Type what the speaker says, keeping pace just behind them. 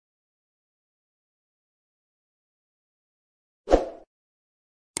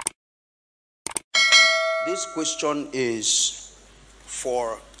This question is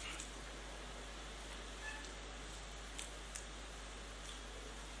for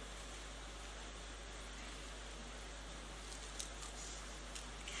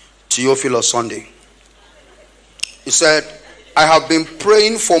Theophilus Sunday. He said, I have been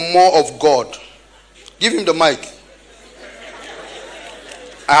praying for more of God. Give him the mic.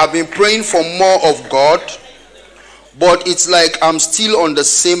 I have been praying for more of God, but it's like I'm still on the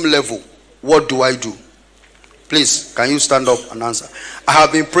same level. What do I do? Please, can you stand up and answer? I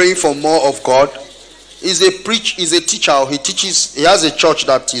have been praying for more of God. He's a teacher. He teaches. He has a church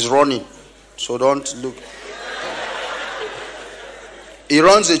that he's running. So don't look. He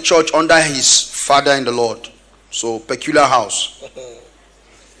runs a church under his father in the Lord. So peculiar house.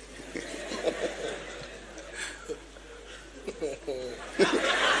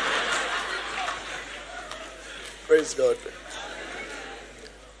 Praise God.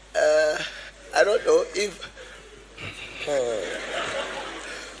 I don't know if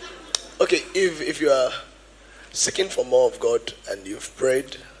okay, if you are seeking for more of God and you've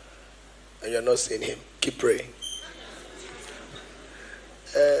prayed and you're not seeing him, keep praying.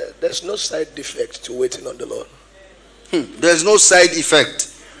 There's no side effect to waiting on the Lord. There's no side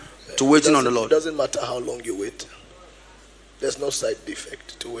effect to waiting on the Lord. It doesn't matter how long you wait. There's no side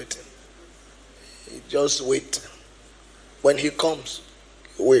effect to waiting. You just wait. When he comes,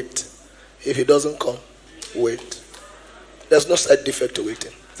 wait. If he doesn't come, wait. There's no side effect to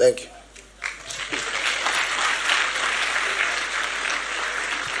waiting. Thank you.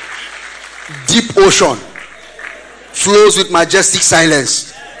 Deep ocean flows with majestic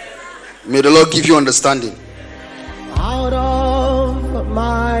silence. May the Lord give you understanding. Out of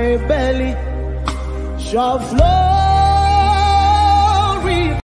my belly shall flow